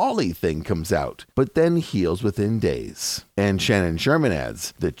white bally thing comes out, but then heals within days. And Shannon Sherman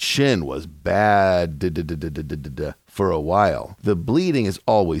adds, the chin was bad for a while. The bleeding is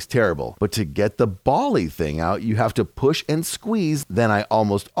always terrible, but to get the bally thing out, you have to push and squeeze, then I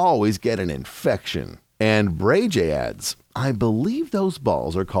almost always get an infection. And Bray J adds, I believe those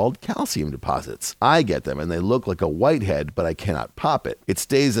balls are called calcium deposits. I get them and they look like a whitehead, but I cannot pop it. It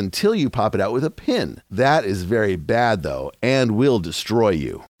stays until you pop it out with a pin. That is very bad though, and will destroy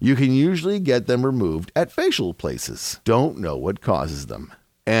you. You can usually get them removed at facial places. Don't know what causes them.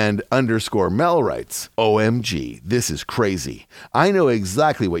 And _Mel writes, OMG, this is crazy. I know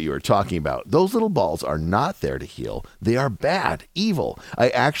exactly what you are talking about. Those little balls are not there to heal. They are bad, evil. I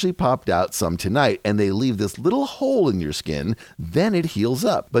actually popped out some tonight and they leave this little hole in your skin. Then it heals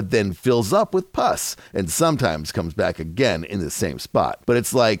up, but then fills up with pus and sometimes comes back again in the same spot. But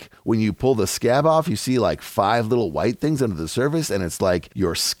it's like when you pull the scab off, you see like 5 little white things under the surface and it's like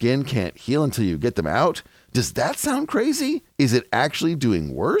your skin can't heal until you get them out. Does that sound crazy? Is it actually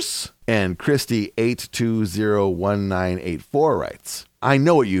doing worse? And Christy8201984 writes, I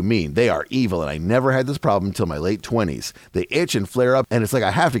know what you mean. They are evil and I never had this problem until my late 20s. They itch and flare up and it's like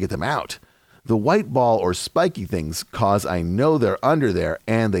I have to get them out. The white ball or spiky things cause I know they're under there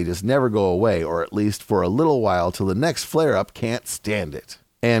and they just never go away, or at least for a little while till the next flare up can't stand it.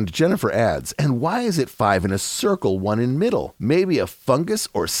 And Jennifer adds, and why is it 5 in a circle, 1 in middle? Maybe a fungus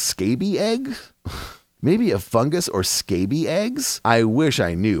or scaby egg? Maybe a fungus or scaby eggs? I wish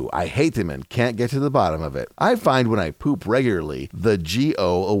I knew. I hate them and can't get to the bottom of it. I find when I poop regularly, the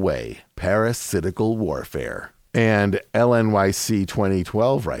GO away. Parasitical warfare. And LNYC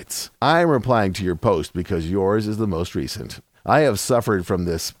 2012 writes, I'm replying to your post because yours is the most recent. I have suffered from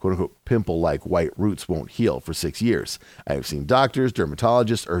this quote-unquote pimple-like white roots won't heal for 6 years. I have seen doctors,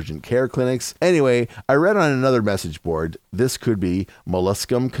 dermatologists, urgent care clinics. Anyway, I read on another message board, this could be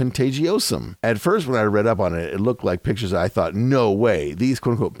molluscum contagiosum. At first, when I read up on it, it looked like pictures. I thought, no way, these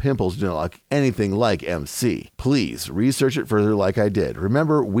quote-unquote pimples do not look anything like MC. Please research it further like I did.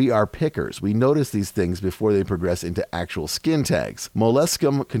 Remember, we are pickers. We notice these things before they progress into actual skin tags.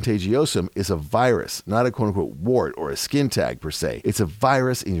 Molluscum contagiosum is a virus, not a quote-unquote wart or a skin tag per se. It's a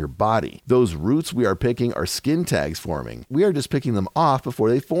virus in your body. Those roots we are picking are skin tags forming. We are just picking them off before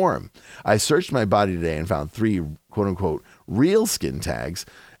they form. I searched my body today and found 3 quote-unquote real skin tags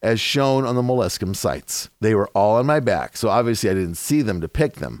as shown on the molluscum sites. They were all on my back, so obviously I didn't see them to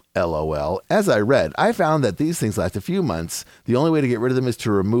pick them. LOL. As I read, I found that these things last a few months. The only way to get rid of them is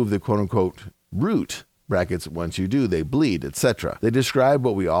to remove the quote-unquote root. Brackets, once you do, they bleed, etc. They describe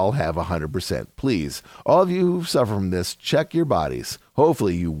what we all have 100%. Please, all of you who suffer from this, check your bodies.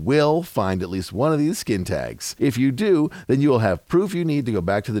 Hopefully you will find at least one of these skin tags. If you do, then you will have proof you need to go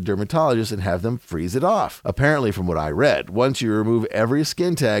back to the dermatologist and have them freeze it off. Apparently, from what I read, once you remove every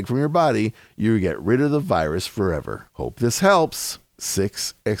skin tag from your body, you get rid of the virus forever. Hope this helps.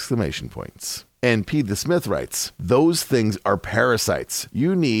 6 exclamation points. And P. the Smith writes, those things are parasites.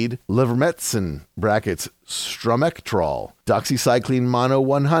 You need levermectin, brackets, stromectrol, doxycycline mono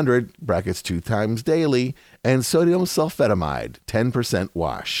 100, brackets 2 times daily, and sodium sulfetamide, 10%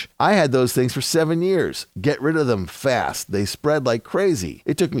 wash. I had those things for 7 years. Get rid of them fast. They spread like crazy.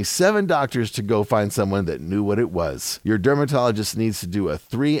 It took me 7 doctors to go find someone that knew what it was. Your dermatologist needs to do a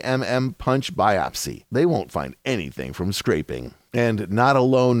 3mm punch biopsy. They won't find anything from scraping. And Not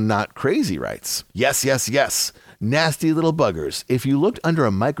Alone, Not Crazy writes, yes, yes, yes. Nasty little buggers. If you looked under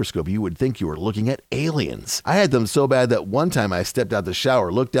a microscope, you would think you were looking at aliens. I had them so bad that one time I stepped out the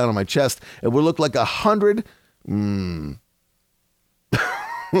shower, looked down on my chest, and would look like 100... Oh,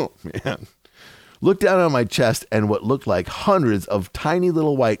 man. Looked down on my chest and what looked like hundreds of tiny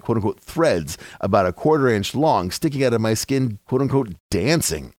little white quote-unquote threads about a quarter-inch long sticking out of my skin, quote-unquote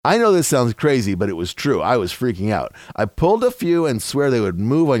dancing. I know this sounds crazy, but it was true. I was freaking out. I pulled a few and swear they would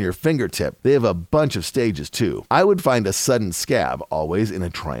move on your fingertip. They have a bunch of stages too. I would find a sudden scab, always in a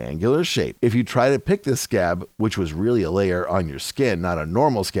triangular shape. If you try to pick this scab, which was really a layer on your skin, not a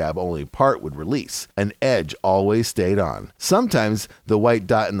normal scab, only part would release. An edge always stayed on. Sometimes the white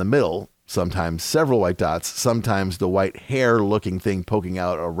dot in the middle, sometimes several white dots, sometimes the white hair-looking thing poking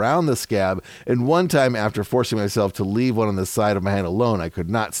out around the scab, and one time after forcing myself to leave one on the side of my hand alone, I could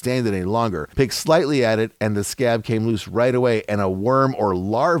not stand it any longer, picked slightly at it, and the scab came loose right away, and a worm or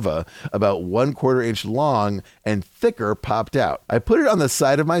larva about 1/4 inch long and thicker popped out. I put it on the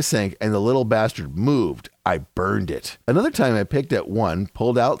side of my sink, and the little bastard moved. I burned it. Another time I picked at one,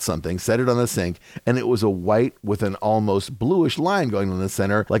 pulled out something, set it on the sink, and it was a white with an almost bluish line going in the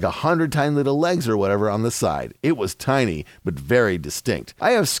center, like 100 tiny little legs or whatever on the side. It was tiny, but very distinct.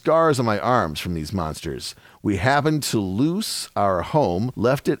 I have scars on my arms from these monsters. We happened to lose our home,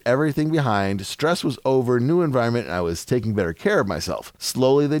 left everything behind, stress was over, new environment, and I was taking better care of myself.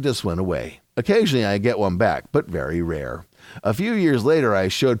 Slowly they just went away. Occasionally I get one back, but very rare. A few years later, I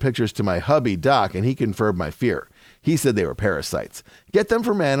showed pictures to my hubby, Doc, and he confirmed my fear. He said they were parasites. Get them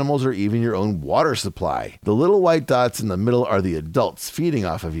from animals or even your own water supply. The little white dots in the middle are the adults feeding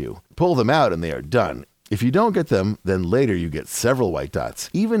off of you. Pull them out and they are done. If you don't get them, then later you get several white dots.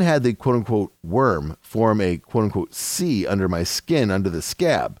 Even had the quote-unquote worm form a quote-unquote C under my skin under the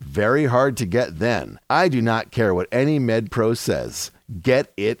scab. Very hard to get then. I do not care what any med pro says.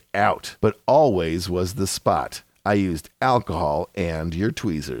 Get it out. But always was the spot. I used alcohol and your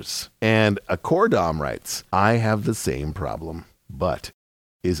tweezers. And Accordom writes, I have the same problem, but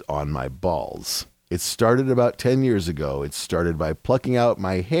is on my balls. It started about 10 years ago. It started by plucking out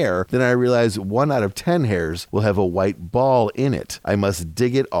my hair. Then I realized 1 out of 10 hairs will have a white ball in it. I must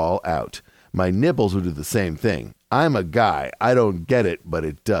dig it all out. My nipples will do the same thing. I'm a guy. I don't get it, but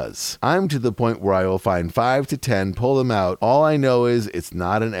it does. I'm to the point where I will find 5 to 10, pull them out. All I know is it's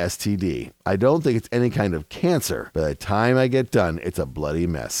not an STD. I don't think it's any kind of cancer. By the time I get done, it's a bloody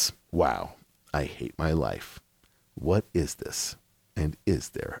mess. Wow. I hate my life. What is this? And is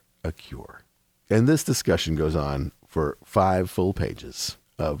there a cure? And this discussion goes on for 5 full pages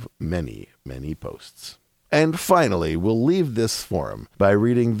of many, many posts. And finally, we'll leave this forum by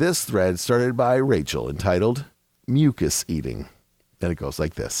reading this thread started by Rachel entitled Mucus Eating. And it goes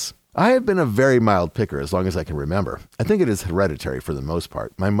like this. I have been a very mild picker as long as I can remember. I think it is hereditary for the most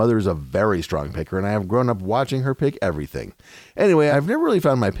part. My mother is a very strong picker, and I have grown up watching her pick everything. Anyway, I've never really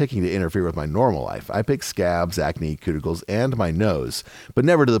found my picking to interfere with my normal life. I pick scabs, acne, cuticles, and my nose, but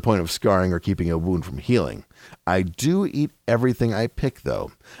never to the point of scarring or keeping a wound from healing. I do eat everything I pick,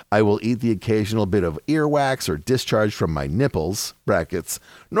 though. I will eat the occasional bit of earwax or discharge from my nipples, brackets,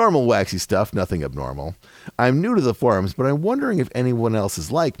 normal waxy stuff, nothing abnormal. I'm new to the forums, but I'm wondering if anyone else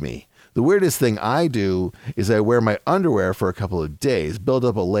is like me. The weirdest thing I do is I wear my underwear for a couple of days, build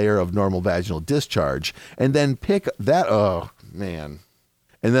up a layer of normal vaginal discharge, and then pick that, and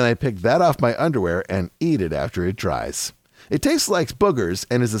then I pick that off my underwear and eat it after it dries. It tastes like boogers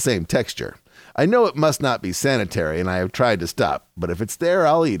and is the same texture. I know it must not be sanitary, and I have tried to stop, but if it's there,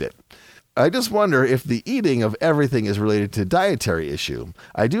 I'll eat it. I just wonder if the eating of everything is related to dietary issue.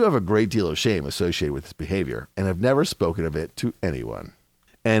 I do have a great deal of shame associated with this behavior, and have never spoken of it to anyone.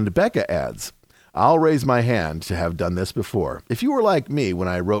 And Becca adds, I'll raise my hand to have done this before. If you were like me when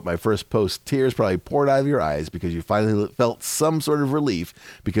I wrote my first post, tears probably poured out of your eyes because you finally felt some sort of relief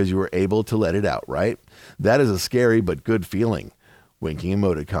because you were able to let it out, right? That is a scary but good feeling. Winking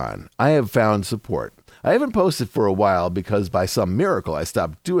emoticon. I have found support. I haven't posted for a while because by some miracle I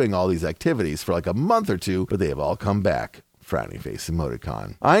stopped doing all these activities for like a month or two, but they have all come back. Frowny face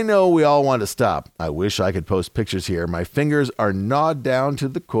emoticon. I know we all want to stop. I wish I could post pictures here. My fingers are gnawed down to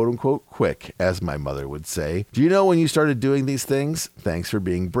the quote-unquote quick, as my mother would say. Do you know when you started doing these things? Thanks for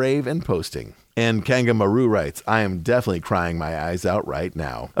being brave and posting. And Kangamaru writes, I am definitely crying my eyes out right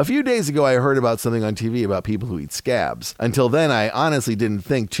now. A few days ago, I heard about something on TV about people who eat scabs. Until then, I honestly didn't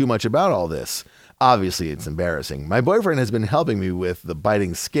think too much about all this. Obviously, it's embarrassing. My boyfriend has been helping me with the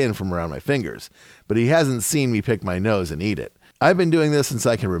biting skin from around my fingers, but he hasn't seen me pick my nose and eat it. I've been doing this since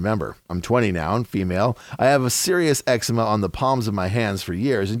I can remember. I'm 20 now and female. I have a serious eczema on the palms of my hands for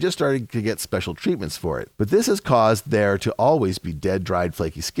years and just started to get special treatments for it. But this has caused there to always be dead, dried,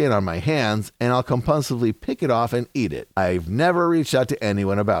 flaky skin on my hands, and I'll compulsively pick it off and eat it. I've never reached out to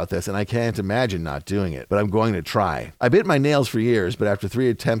anyone about this, and I can't imagine not doing it, but I'm going to try. I bit my nails for years, but after 3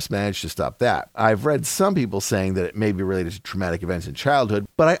 attempts managed to stop that. I've read some people saying that it may be related to traumatic events in childhood,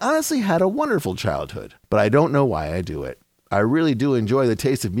 but I honestly had a wonderful childhood. But I don't know why I do it. I really do enjoy the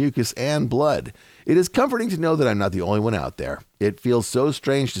taste of mucus and blood. It is comforting to know that I'm not the only one out there. It feels so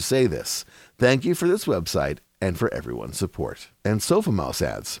strange to say this. Thank you for this website and for everyone's support. And Sofa Mouse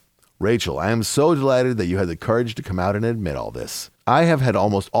adds, Rachel, I am so delighted that you had the courage to come out and admit all this. I have had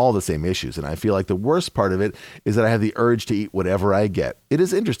almost all the same issues, and I feel like the worst part of it is that I have the urge to eat whatever I get. It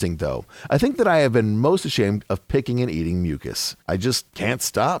is interesting, though. I think that I have been most ashamed of picking and eating mucus. I just can't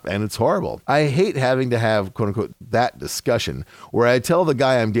stop, and it's horrible. I hate having to have, quote-unquote, that discussion, where I tell the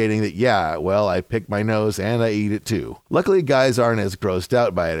guy I'm dating that, yeah, well, I pick my nose and I eat it too. Luckily, guys aren't as grossed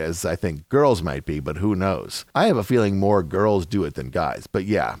out by it as I think girls might be, but who knows? I have a feeling more girls do it than guys, but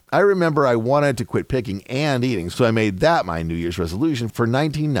yeah. I remember I wanted to quit picking and eating, so I made that my New Year's resolution for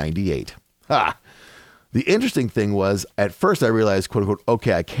 1998. Ha! The interesting thing was, at first I realized, quote unquote,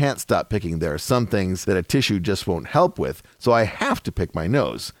 okay, I can't stop picking. There are some things that a tissue just won't help with, so I have to pick my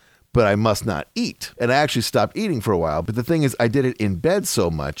nose. But I must not eat. And I actually stopped eating for a while. But the thing is, I did it in bed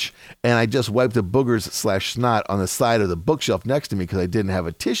so much, and I just wiped the boogers/snot on the side of the bookshelf next to me because I didn't have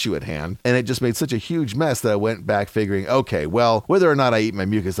a tissue at hand. And it just made such a huge mess that I went back figuring, okay, well, whether or not I eat my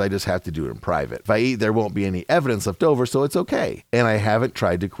mucus, I just have to do it in private. If I eat, there won't be any evidence left over, so it's okay. And I haven't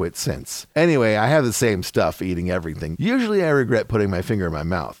tried to quit since. Anyway, I have the same stuff eating everything. Usually I regret putting my finger in my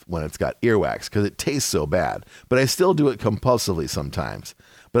mouth when it's got earwax because it tastes so bad. But I still do it compulsively sometimes.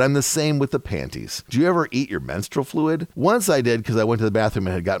 But I'm the same with the panties. Do you ever eat your menstrual fluid? Once I did because I went to the bathroom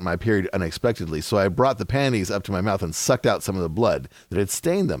and had gotten my period unexpectedly, so I brought the panties up to my mouth and sucked out some of the blood that had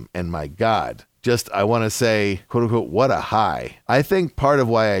stained them, and my God. I want to say, quote unquote, what a high. I think part of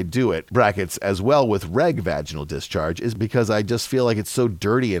why I do it, brackets, as well with reg vaginal discharge, is because I just feel like it's so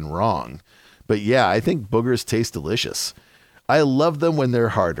dirty and wrong. But yeah, I think boogers taste delicious. I love them when they're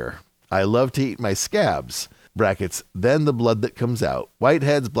harder. I love to eat my scabs. Brackets, then the blood that comes out.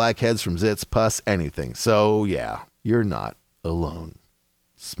 Whiteheads, blackheads from zits, pus, anything. So yeah, you're not alone.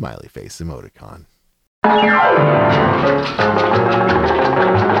 Smiley face emoticon.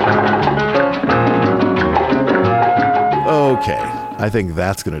 Okay, I think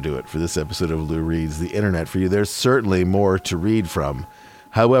that's going to do it for this episode of Lou Reads the Internet for you. There's certainly more to read from.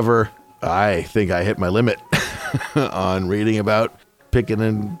 However, I think I hit my limit on reading about picking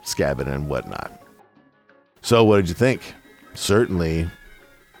and scabbing and whatnot. So what did you think? Certainly,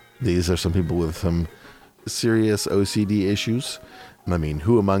 these are some people with some serious OCD issues. I mean,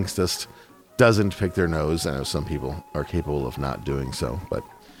 who amongst us doesn't pick their nose? I know some people are capable of not doing so, but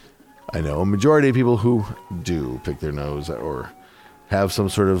I know a majority of people who do pick their nose or have some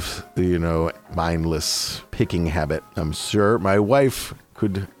sort of, mindless picking habit. I'm sure my wife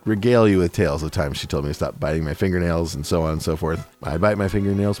could regale you with tales of times she told me to stop biting my fingernails and so on and so forth. I bite my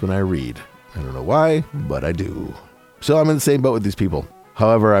fingernails when I read. I don't know why, but I do. So I'm in the same boat with these people.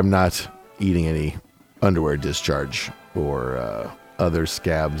 However, I'm not eating any underwear discharge or other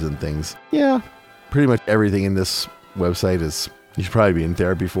scabs and things. Yeah, pretty much everything in this website is, you should probably be in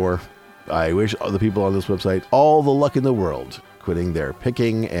therapy for. I wish all the people on this website all the luck in the world, quitting their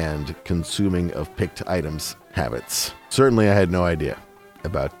picking and consuming of picked items habits. Certainly I had no idea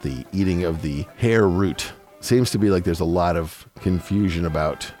about the eating of the hair root. Seems to be like there's a lot of confusion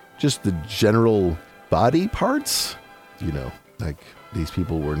about just the general body parts, like these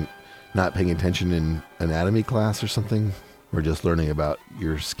people were not paying attention in anatomy class or something. We're just learning about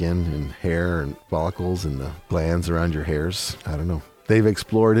your skin and hair and follicles and the glands around your hairs. I don't know. They've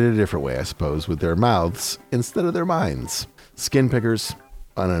explored it a different way, I suppose, with their mouths instead of their minds. Skin pickers,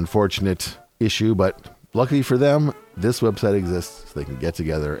 an unfortunate issue, but luckily for them, this website exists so they can get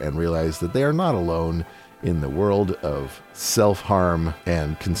together and realize that they are not alone in the world of self-harm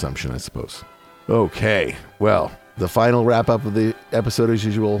and consumption, I suppose. Okay, well, the final wrap-up of the episode as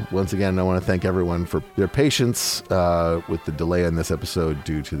usual. Once again, I want to thank everyone for their patience with the delay in this episode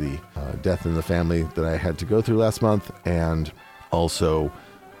due to the death in the family that I had to go through last month. And also,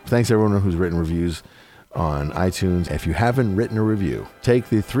 thanks to everyone who's written reviews on iTunes. If you haven't written a review, take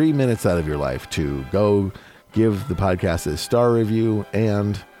the 3 minutes out of your life to go give the podcast a star review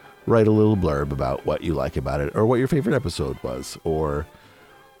and write a little blurb about what you like about it or what your favorite episode was or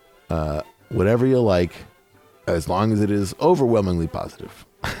whatever you like, as long as it is overwhelmingly positive.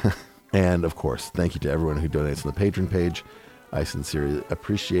 And of course, thank you to everyone who donates on the Patreon page. I sincerely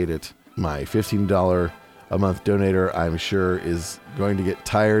appreciate it. My $15 a month donator, I'm sure, is going to get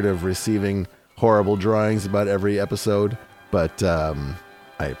tired of receiving horrible drawings about every episode, but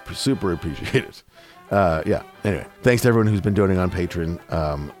I super appreciate it. Yeah. Anyway, thanks to everyone who's been donating on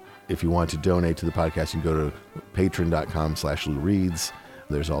Patreon. If you want to donate to the podcast, you can go to patreon.com/LouReads.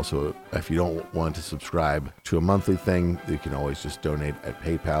 There's also, if you don't want to subscribe to a monthly thing, you can always just donate at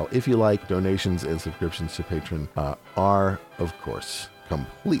PayPal. If you like, donations and subscriptions to Patreon are, of course,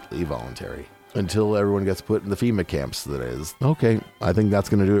 completely voluntary. Until everyone gets put in the FEMA camps, that is. Okay, I think that's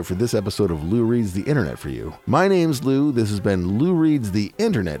going to do it for this episode of Lou Reads the Internet for You. My name's Lou. This has been Lou Reads the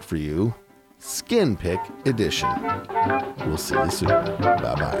Internet for You, Skin Pick Edition. We'll see you soon.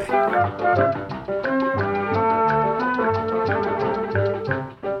 Bye-bye.